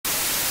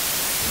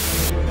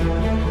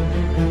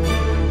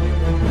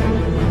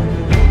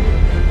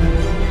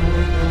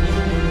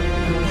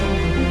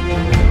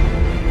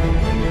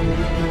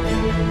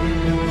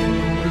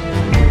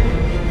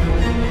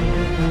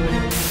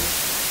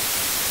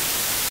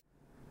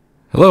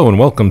Hello and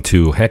welcome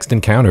to Hexed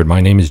Encountered.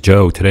 My name is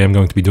Joe. Today I'm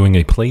going to be doing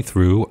a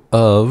playthrough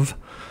of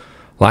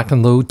Lock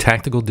and Load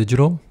Tactical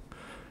Digital.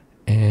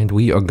 And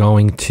we are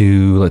going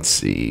to, let's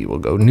see, we'll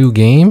go new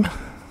game.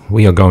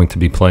 We are going to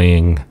be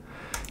playing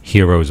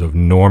Heroes of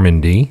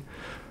Normandy.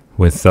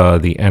 With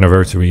the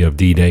anniversary of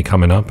D-Day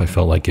coming up, I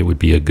felt like it would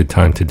be a good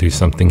time to do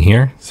something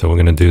here. So we're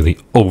going to do the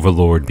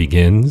Overlord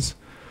Begins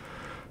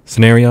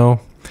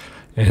scenario.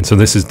 And so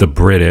this is the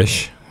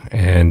British.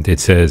 And it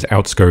says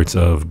outskirts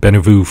of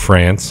Bennevue,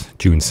 France,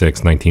 June 6,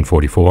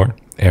 1944.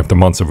 After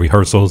months of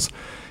rehearsals,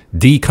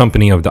 D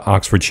Company of the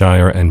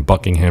Oxfordshire and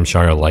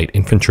Buckinghamshire Light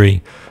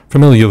Infantry,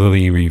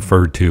 familiarly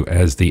referred to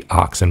as the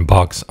Ox and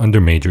Bucks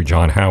under Major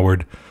John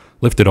Howard,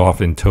 lifted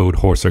off in towed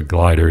Horser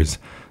gliders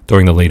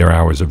during the later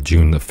hours of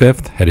June the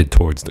 5th, headed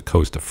towards the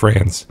coast of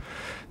France.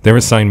 Their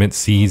assignment: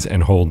 seize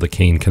and hold the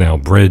Caen Canal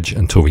Bridge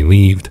until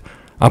relieved.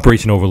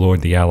 Operation Overlord,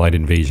 the Allied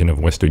invasion of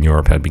Western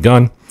Europe, had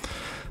begun.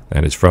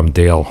 That is from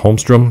Dale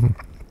Holmstrom.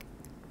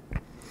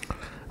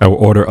 Our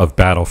order of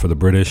battle for the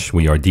British: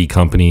 we are D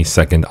Company,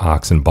 2nd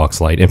Ox and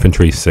Bucks Light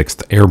Infantry,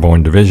 6th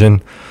Airborne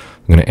Division.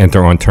 I'm going to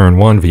enter on turn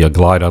 1 via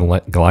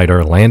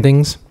glider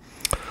landings.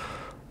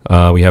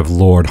 We have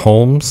Lord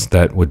Holmes,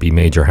 that would be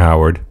Major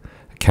Howard,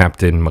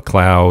 Captain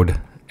McLeod,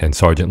 and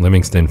Sergeant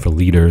Livingston for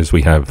leaders.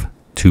 We have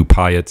 2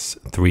 Piats,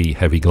 3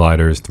 heavy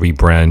gliders, 3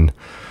 Bren,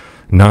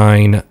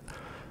 9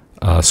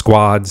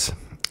 squads,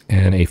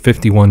 and a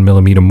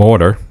 51mm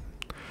mortar.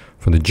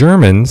 For the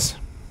Germans,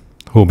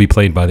 who will be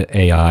played by the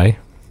AI,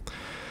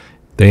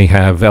 they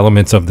have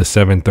elements of the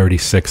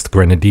 736th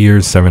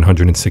Grenadiers,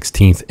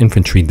 716th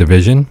Infantry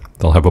Division.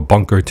 They'll have a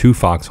bunker, 2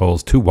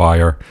 foxholes, 2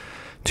 wire,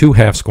 2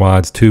 half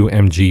squads, 2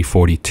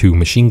 MG42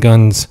 machine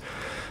guns.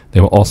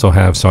 They will also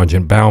have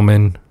Sergeant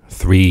Bauman,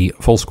 3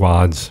 full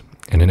squads,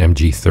 and an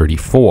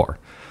MG34.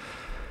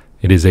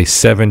 It is a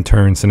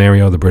 7-turn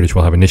scenario. The British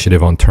will have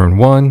initiative on turn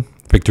 1.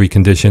 Victory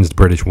conditions: the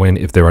British win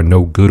if there are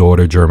no good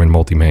order German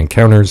multi-man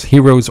counters,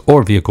 heroes,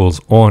 or vehicles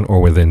on or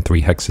within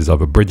 3 hexes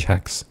of a bridge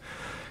hex.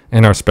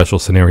 And our special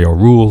scenario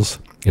rules: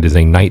 it is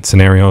a night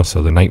scenario,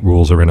 so the night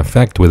rules are in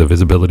effect with a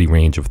visibility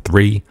range of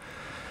 3.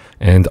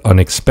 And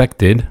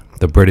unexpected: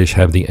 the British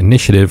have the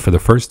initiative for the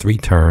first 3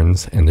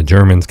 turns, and the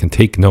Germans can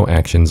take no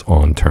actions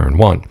on turn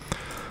 1.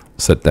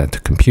 Set that to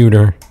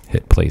computer,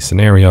 hit play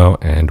scenario,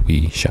 and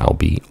we shall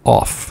be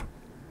off.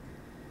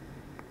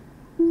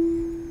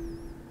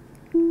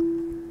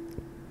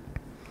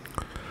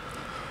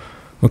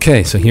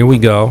 Okay, so here we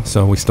go.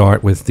 So we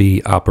start with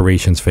the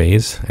operations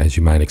phase. As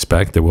you might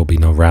expect, there will be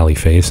no rally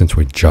phase since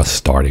we're just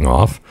starting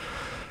off.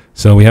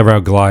 So we have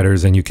our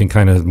gliders, and you can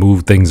kind of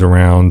move things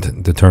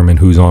around, determine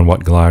who's on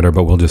what glider,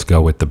 but we'll just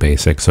go with the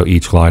basics. So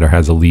each glider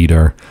has a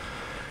leader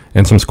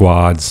and some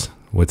squads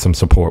with some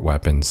support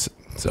weapons.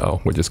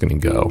 So we're just going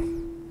to go.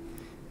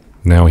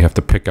 Now we have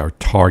to pick our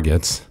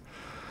targets.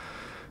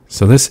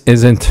 So this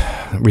isn't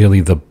really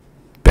the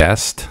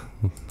best,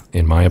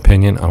 in my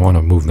opinion. I want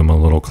to move them a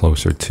little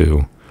closer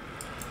to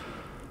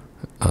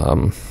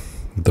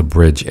the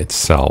bridge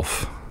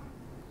itself.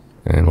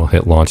 And we'll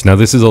hit launch. Now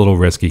this is a little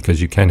risky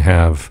because you can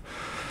have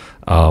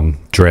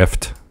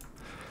drift.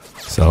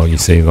 So you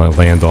see the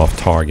land off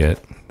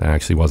target. That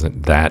actually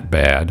wasn't that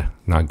bad.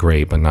 Not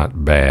great, but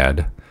not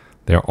bad.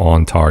 They're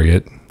on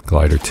target.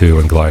 Glider 2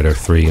 and Glider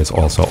 3 is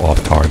also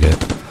off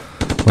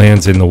target.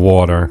 Lands in the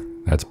water.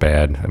 That's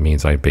bad. That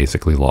means I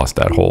basically lost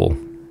that hole.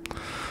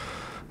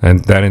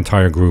 And that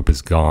entire group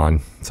is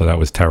gone, so that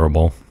was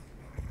terrible.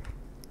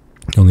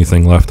 The only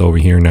thing left over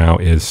here now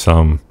is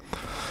some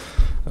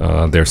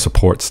their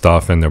support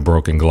stuff and their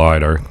broken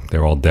glider.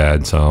 They're all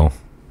dead, so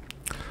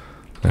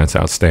that's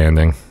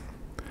outstanding.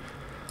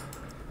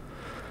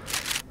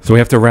 So we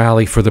have to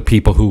rally for the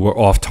people who were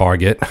off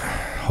target.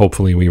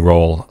 Hopefully we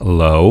roll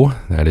low.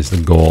 That is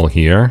the goal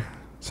here.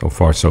 So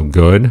far so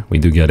good. We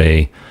do get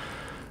a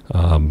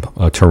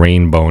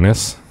terrain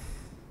bonus.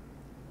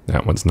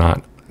 That one's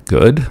not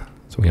good.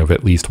 So we have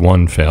at least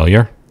 1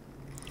 failure.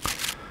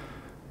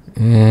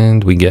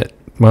 And we get,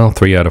 well,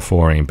 3 out of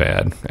 4 ain't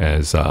bad,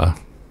 as,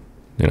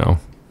 you know,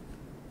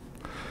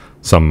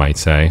 some might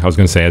say. I was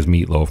going to say as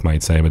Meatloaf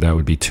might say, but that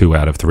would be 2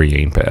 out of 3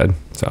 ain't bad.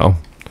 So,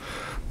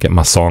 get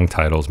my song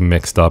titles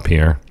mixed up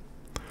here.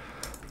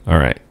 All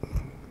right.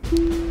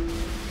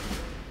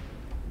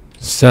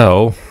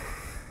 So,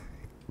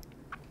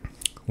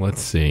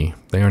 let's see.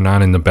 They are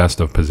not in the best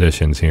of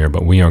positions here,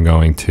 but we are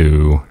going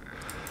to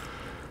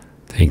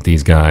take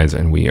these guys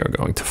and we are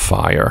going to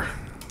fire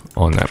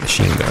on that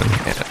machine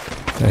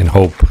gun and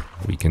hope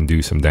we can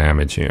do some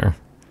damage here.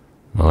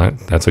 Well,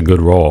 that's a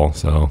good roll,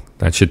 so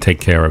that should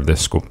take care of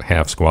this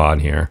half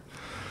squad here.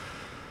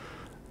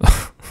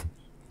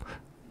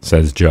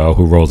 Says Joe,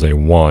 who rolls a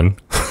 1.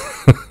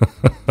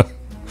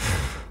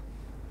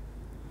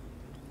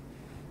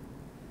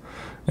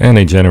 And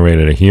they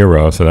generated a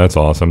hero, so that's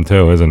awesome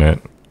too, isn't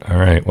it? All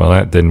right, well,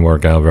 that didn't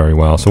work out very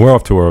well. So we're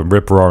off to a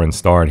rip-roaring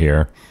start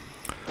here.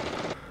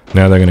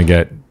 Now they're going to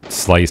get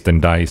sliced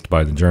and diced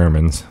by the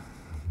Germans,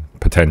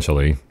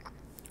 potentially.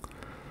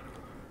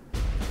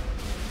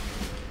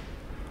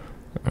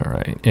 All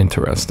right,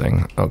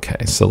 interesting.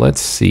 Okay, so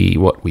let's see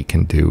what we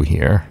can do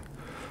here.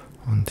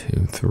 1,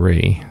 2,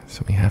 3.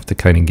 So we have to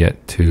kind of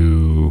get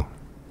to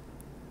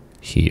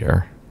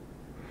here.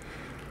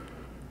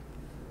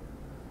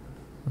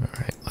 All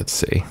right, let's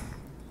see.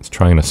 Let's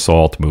try an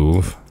assault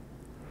move.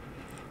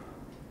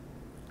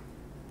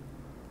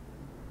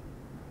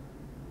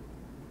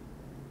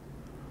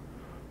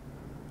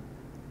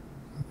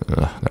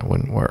 That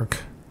wouldn't work.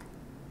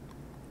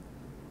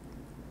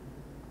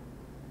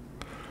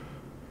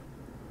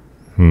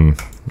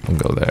 We'll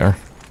go there.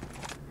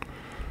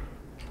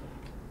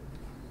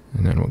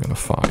 And then we're going to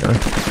fire.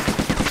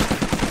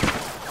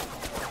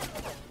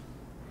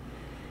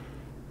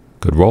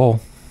 Good roll.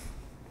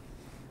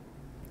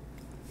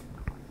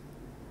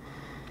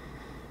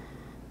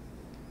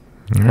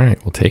 All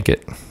right, we'll take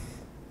it.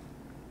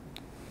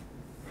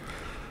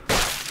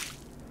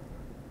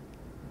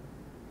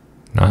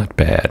 Not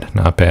bad.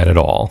 Not bad at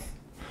all.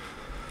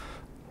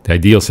 The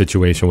ideal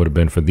situation would have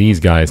been for these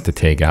guys to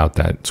take out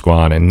that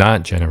squad and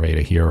not generate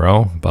a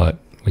hero, but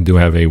we do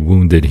have a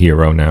wounded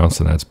hero now,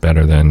 so that's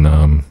better than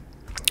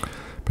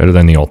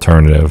the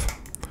alternative.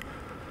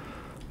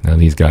 Now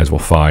these guys will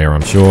fire,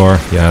 I'm sure.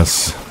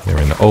 Yes,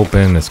 they're in the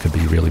open. This could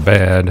be really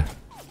bad.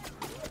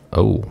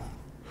 Oh,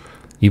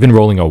 even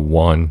rolling a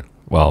 1.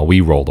 Well,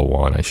 we rolled a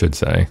 1, I should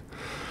say.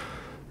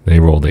 They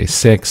rolled a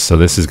 6, so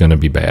this is going to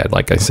be bad,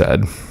 like I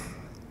said.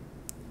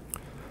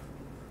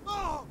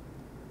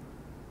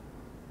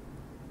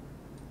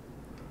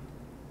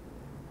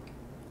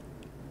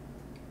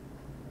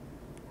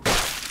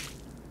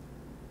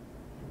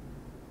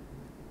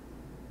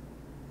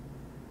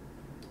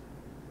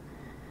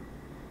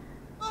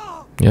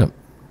 Yep.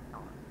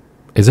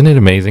 Isn't it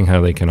amazing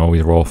how they can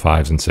always roll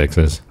 5s and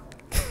 6s?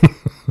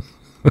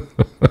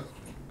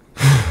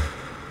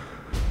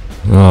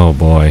 Oh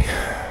boy.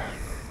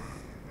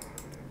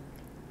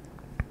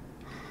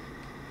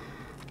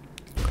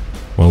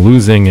 Well,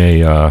 losing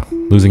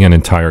an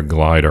entire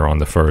glider on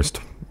the first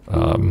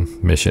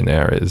mission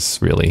there is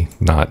really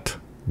not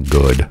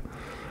good. At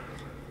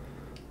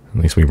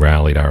least we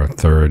rallied our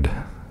third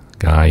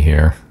guy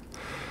here.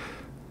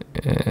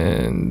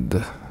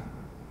 And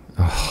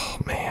oh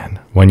man,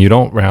 when you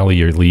don't rally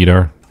your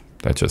leader,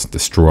 that just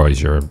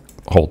destroys your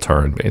whole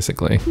turn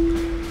basically.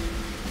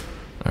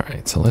 All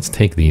right, so let's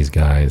take these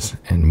guys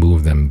and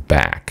move them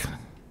back.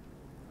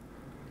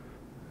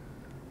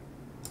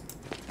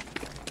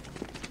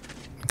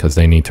 Because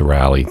they need to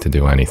rally to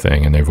do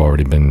anything, and they've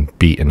already been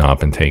beaten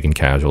up and taken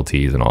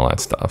casualties and all that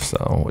stuff,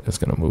 so we're just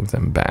going to move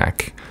them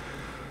back.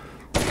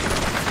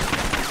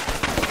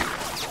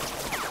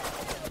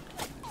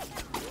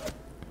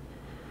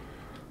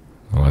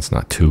 Well, that's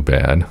not too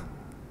bad.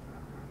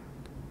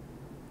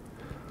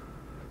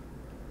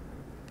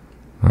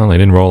 Well, they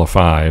didn't roll a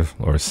 5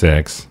 or a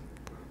 6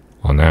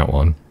 on that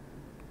one.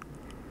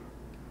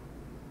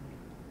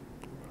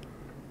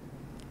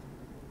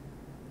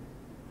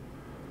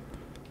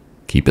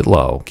 Keep it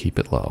low, keep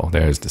it low.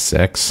 There's the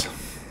 6.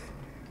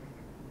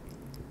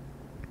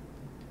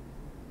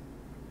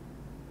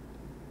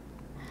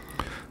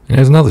 And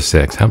there's another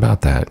 6. How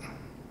about that?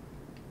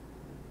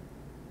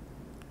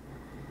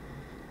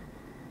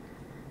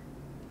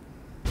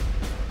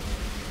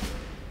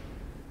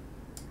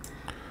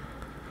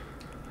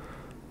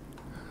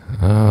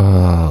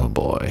 Oh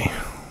boy.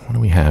 What do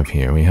we have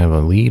here? We have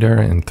a leader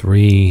and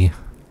 3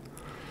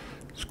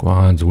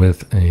 squads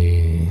with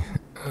a...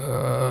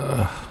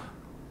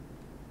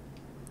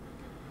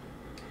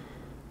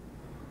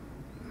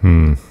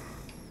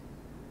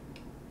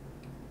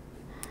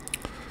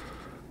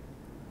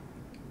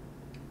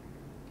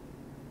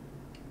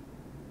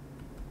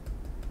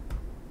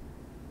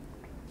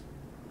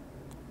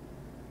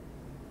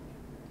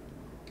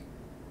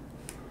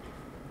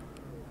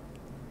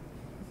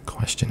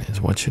 Question is,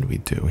 what should we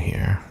do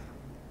here?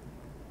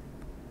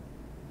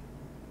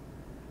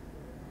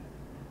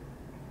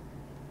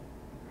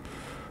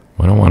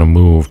 I don't want to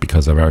move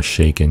because of our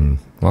shaken...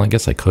 Well, I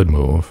guess I could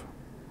move.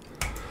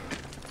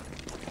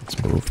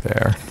 Let's move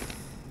there.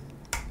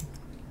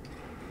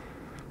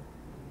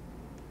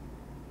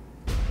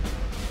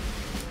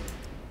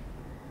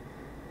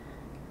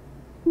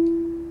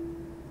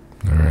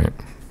 Alright.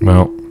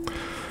 Well,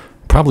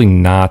 probably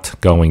not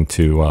going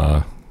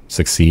to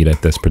succeed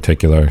at this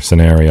particular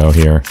scenario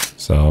here.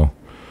 So,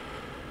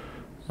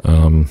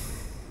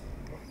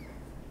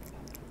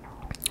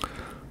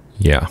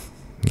 yeah.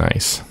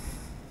 Nice.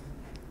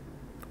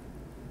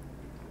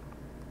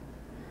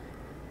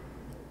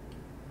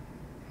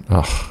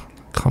 Oh,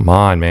 come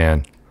on,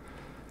 man.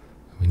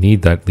 We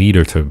need that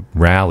leader to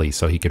rally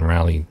so he can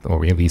rally, or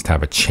we at least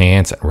have a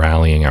chance at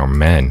rallying our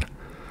men.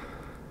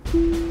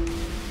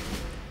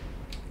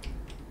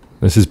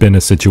 This has been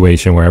a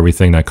situation where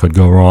everything that could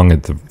go wrong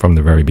from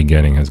the very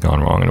beginning has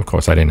gone wrong. And of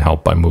course, I didn't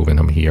help by moving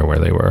them here where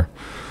they were.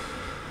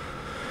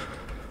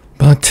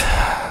 But,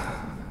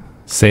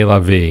 c'est la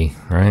vie,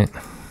 right?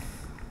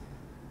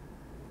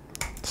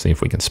 Let's see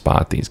if we can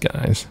spot these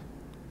guys.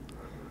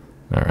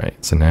 All right,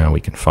 so now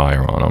we can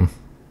fire on them.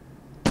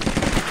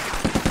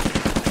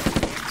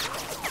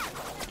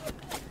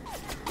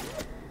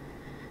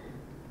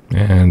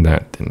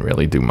 that didn't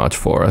really do much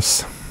for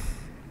us.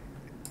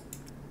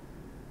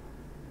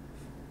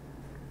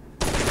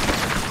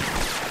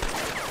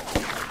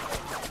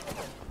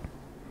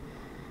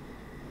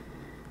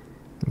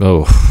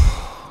 Oh.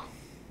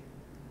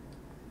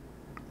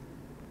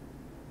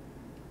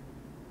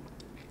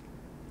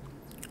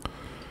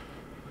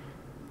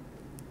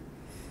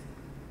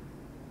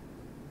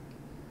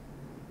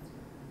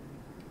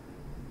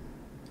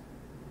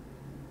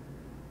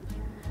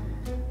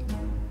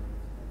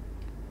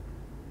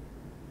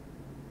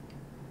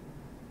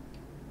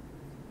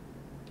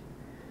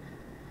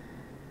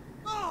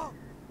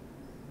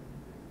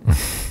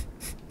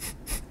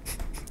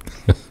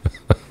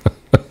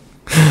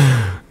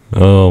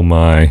 Oh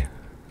my.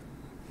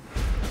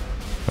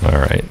 All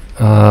right.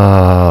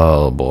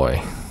 Oh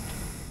boy.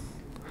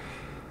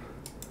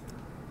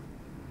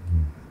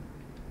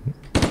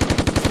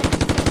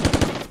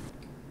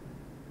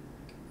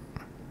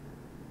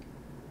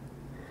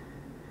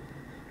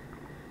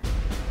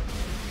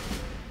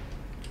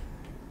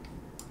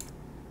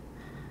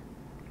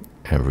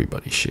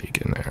 Everybody's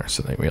shaking there,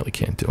 so they really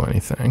can't do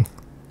anything.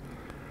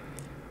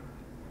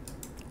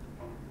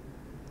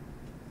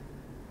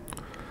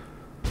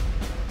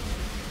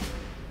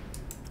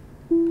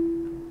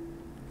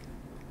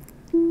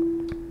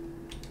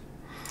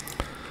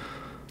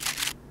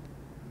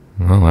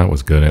 Well, that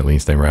was good. At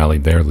least they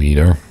rallied their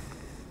leader.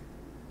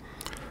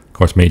 Of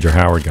course, Major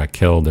Howard got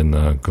killed in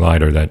the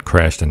glider that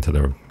crashed into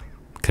the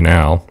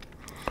canal.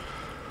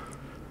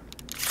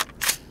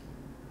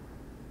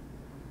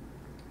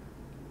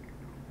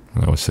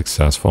 That was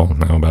successful.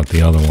 Now about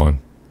the other one.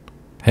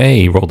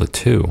 Hey, he rolled a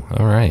 2.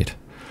 All right.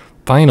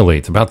 Finally,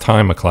 it's about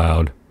time,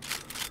 McLeod.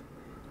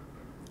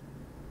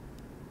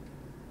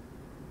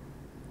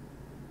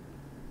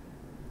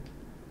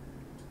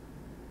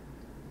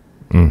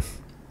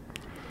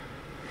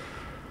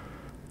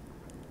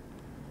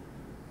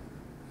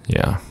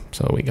 Yeah,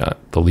 so we got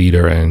the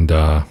leader and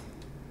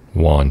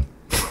one.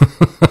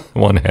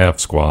 One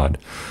half squad.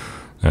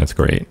 That's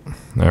great.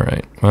 All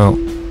right, well.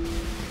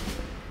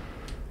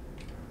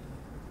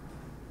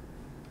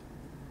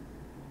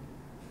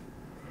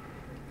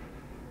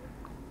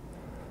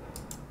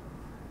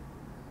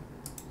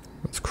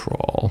 Let's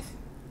crawl.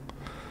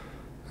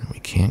 And we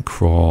can't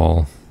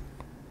crawl.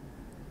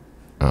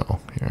 Oh,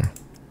 here.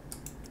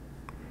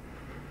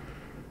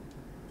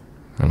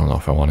 I don't know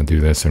if I want to do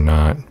this or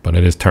not, but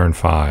it is turn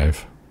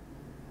 5.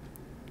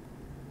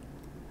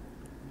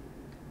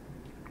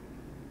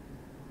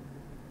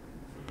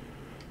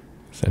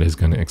 So that is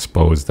going to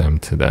expose them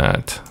to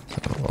that.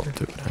 So we'll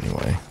do it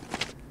anyway.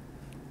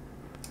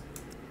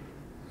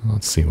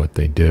 Let's see what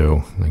they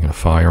do. They're going to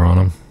fire on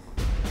them?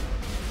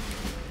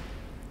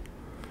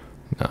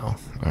 No.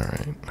 All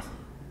right.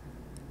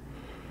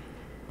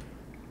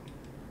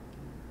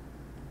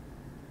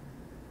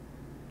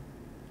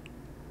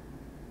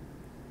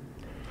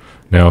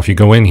 Now, if you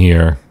go in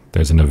here,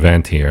 there's an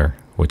event here,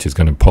 which is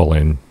going to pull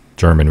in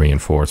German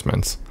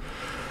reinforcements,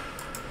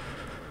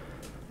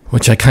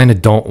 which I kind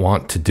of don't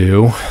want to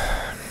do.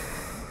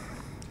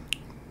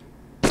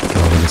 So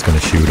I'm just going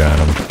to shoot at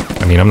them.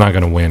 I mean, I'm not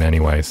going to win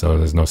anyway, so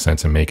there's no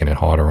sense in making it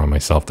harder on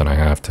myself than I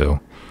have to.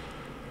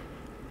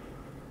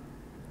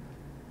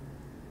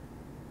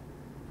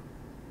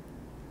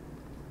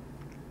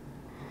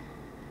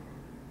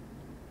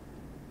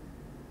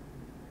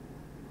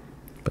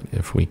 But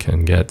if we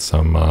can get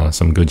some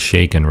good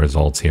shaken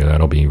results here,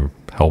 that'll be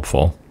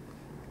helpful.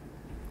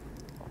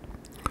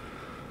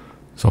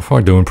 So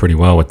far, doing pretty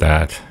well with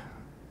that.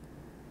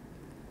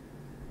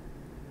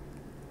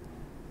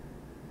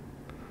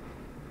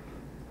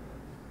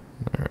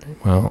 All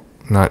right. Well,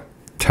 not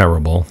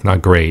terrible,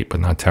 not great,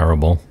 but not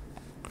terrible.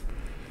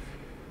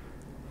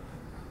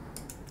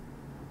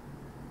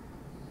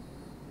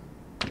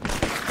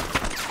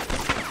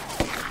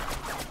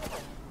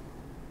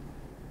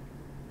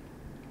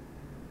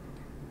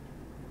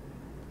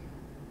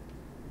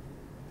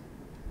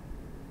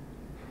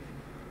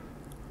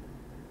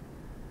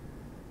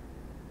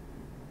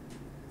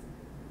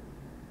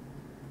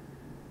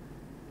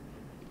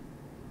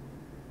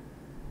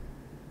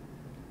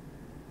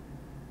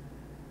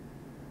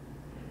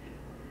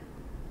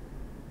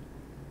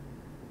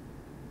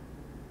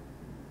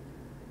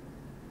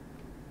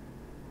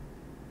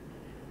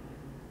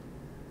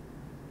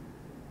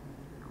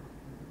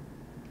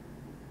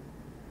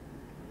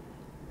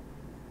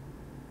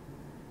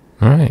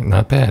 All right,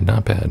 not bad,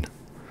 not bad.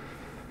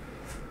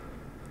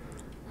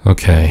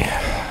 Okay.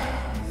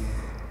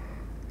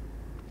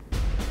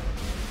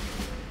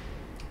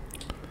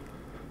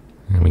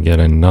 And we get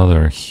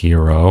another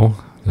hero.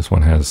 This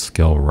one has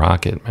skill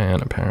Rocket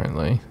Man,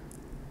 apparently.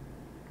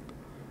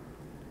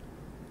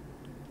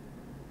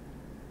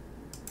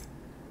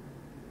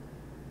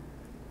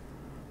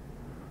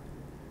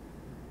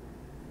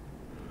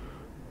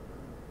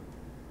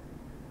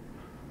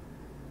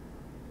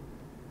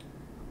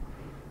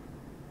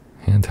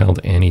 Handheld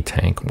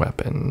anti-tank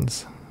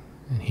weapons.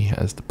 And he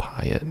has the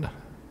Piet.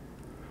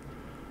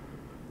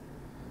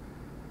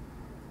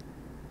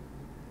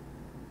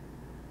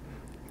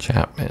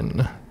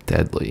 Chapman.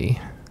 deadly.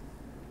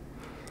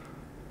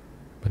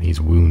 But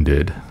he's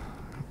wounded.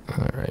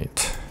 All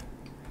right.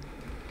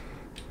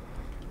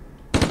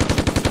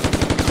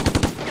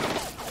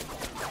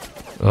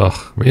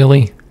 Ugh,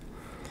 really?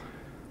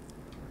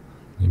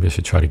 Maybe I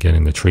should try to get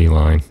in the tree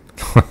line.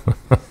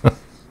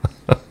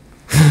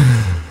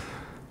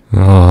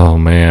 Oh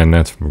man,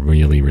 that's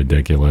really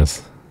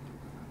ridiculous.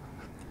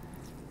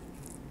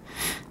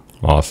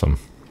 Awesome.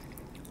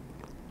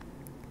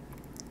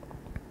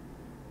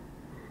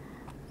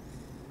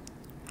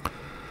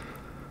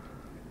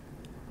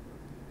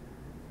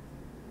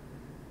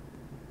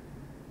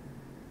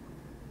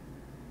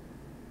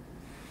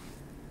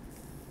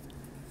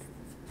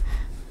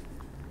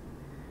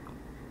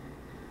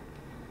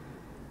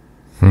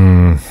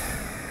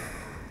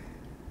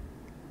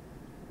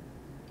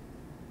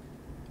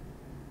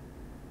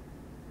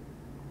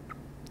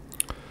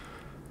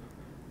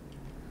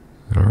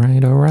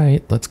 All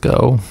right, let's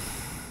go.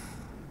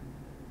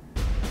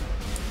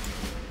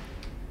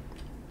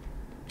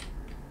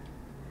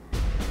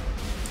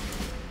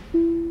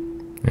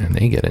 And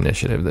they get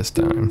initiative this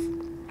time.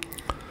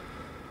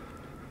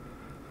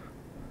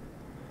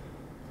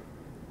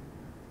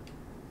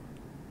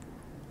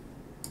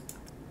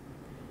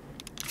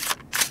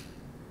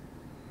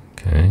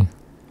 Okay.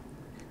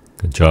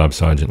 Good job,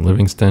 Sergeant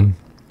Livingston.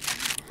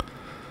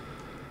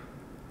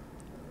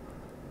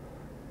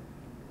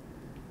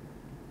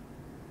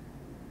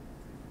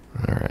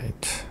 All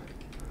right.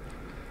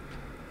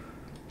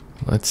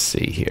 Let's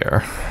see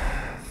here.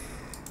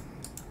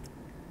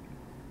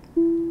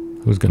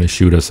 Who's going to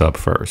shoot us up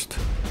first?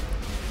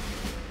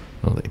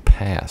 Oh, they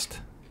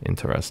passed.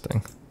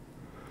 Interesting.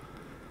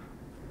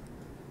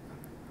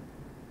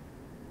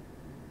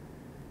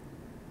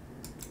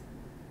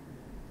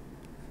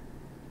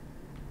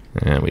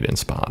 And we didn't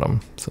spot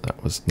them, so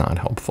that was not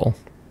helpful.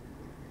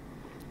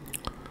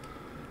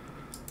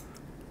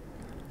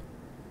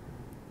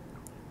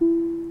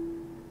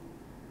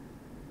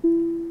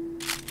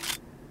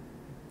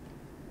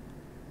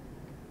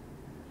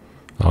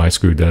 Oh, I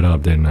screwed that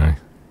up, didn't I?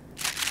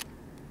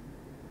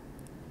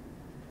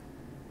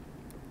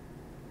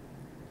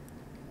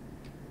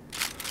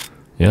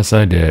 Yes,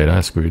 I did.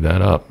 I screwed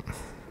that up.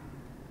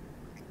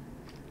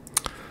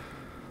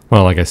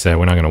 Well, like I said,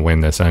 we're not going to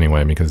win this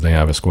anyway because they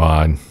have a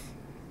squad,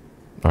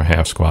 or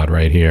half squad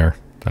right here,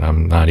 that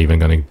I'm not even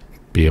going to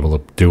be able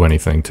to do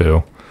anything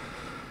to.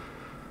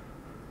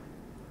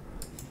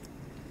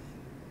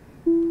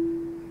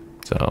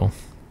 So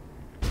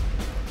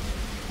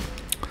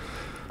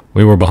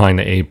we were behind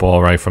the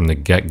 8-ball right from the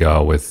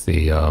get-go with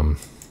the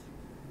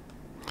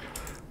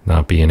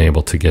not being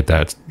able to get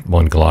that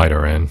one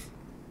glider in.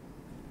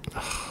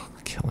 Ugh,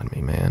 killing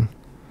me, man.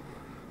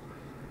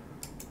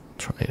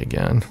 Try it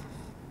again.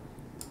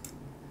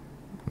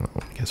 Oh,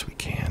 I guess we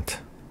can't.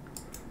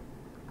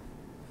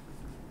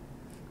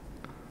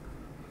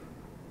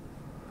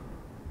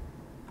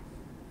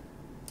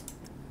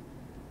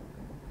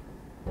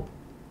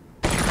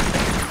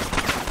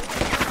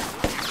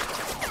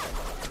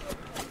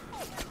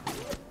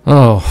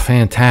 Oh,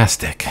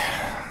 fantastic.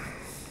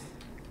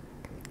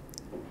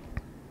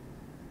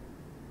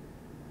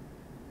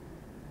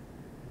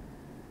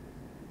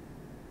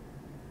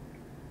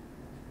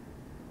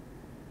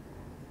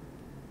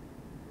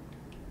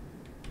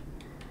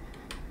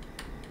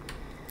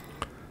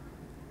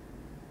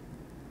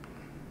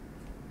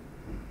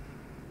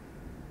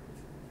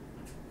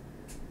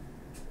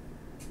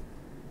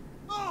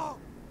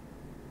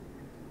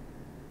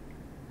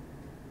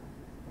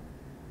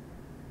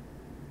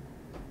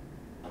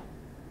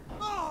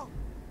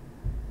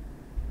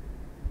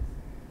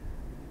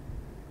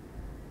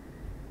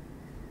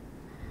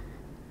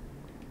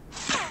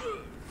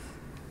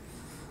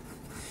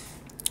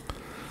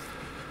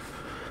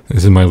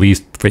 This is my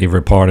least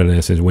favorite part of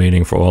this, is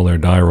waiting for all their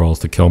die rolls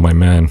to kill my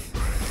men.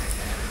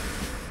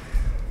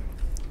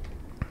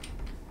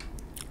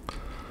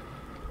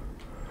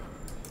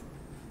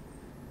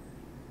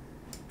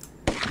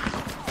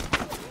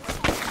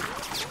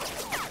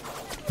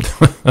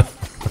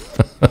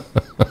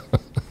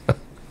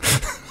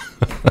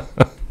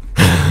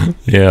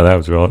 Yeah, that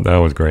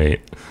was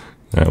great.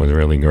 That was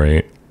really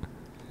great.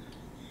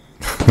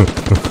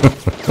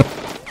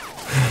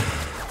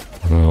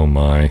 Oh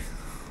my.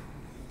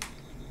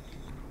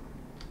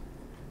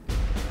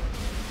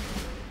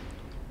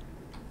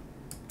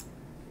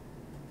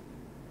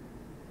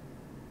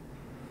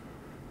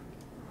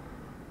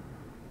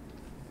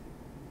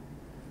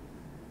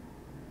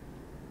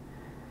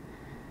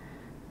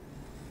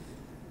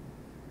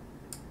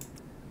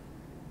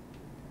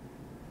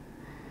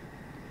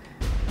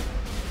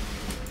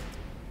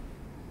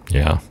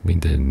 Yeah, we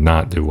did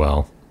not do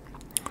well.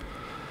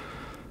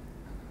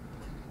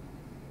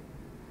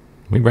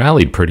 We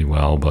rallied pretty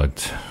well,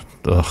 but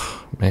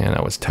ugh, man,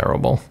 that was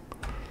terrible.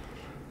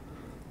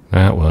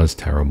 That was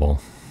terrible.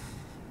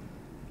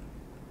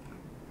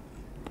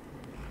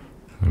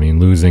 I mean,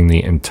 losing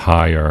the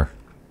entire,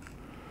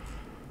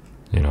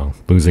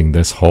 losing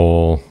this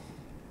the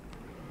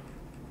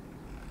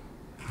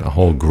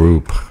whole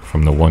group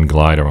from the one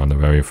glider on the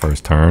very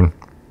first turn.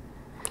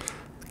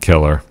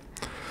 Killer.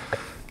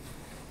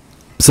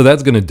 So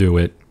that's going to do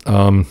it.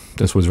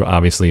 This was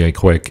obviously a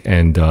quick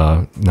and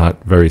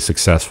not very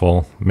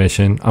successful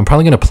mission. I'm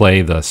probably going to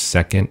play the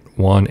second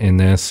one in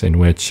this, in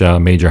which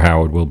Major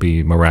Howard will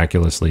be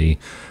miraculously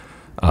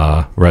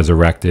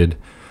resurrected.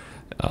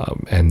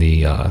 And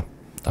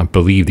I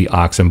believe the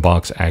Oxen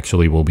Bucks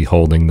actually will be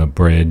holding the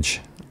bridge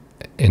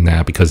in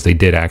that, because they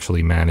did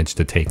actually manage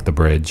to take the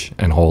bridge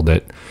and hold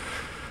it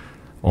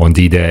on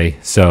D-Day.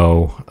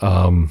 So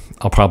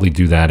I'll probably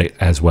do that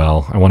as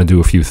well. I want to do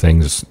a few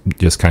things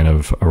just kind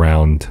of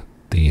around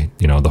the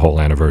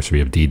whole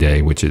anniversary of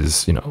D-Day, which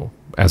is,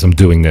 as I'm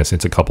doing this,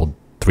 it's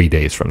 3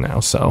 days from now.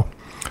 So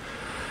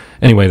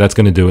anyway, that's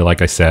going to do it.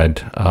 Like I said,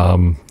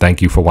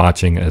 thank you for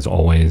watching as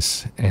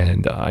always.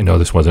 And I know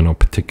this wasn't a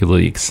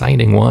particularly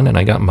exciting one, and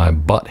I got my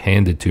butt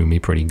handed to me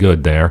pretty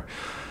good there.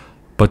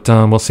 But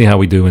we'll see how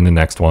we do in the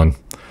next one.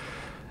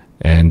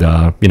 And,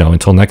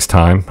 until next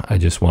time, I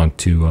just want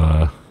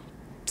to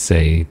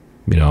say,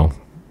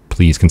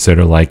 please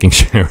consider liking,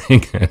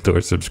 sharing, and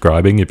or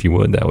subscribing if you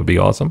would. That would be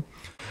awesome.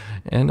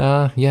 And,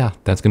 yeah,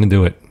 that's going to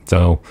do it.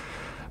 So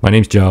my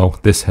name's Joe.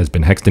 This has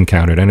been Hexed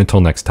Encountered. And until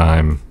next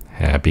time,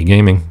 happy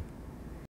gaming.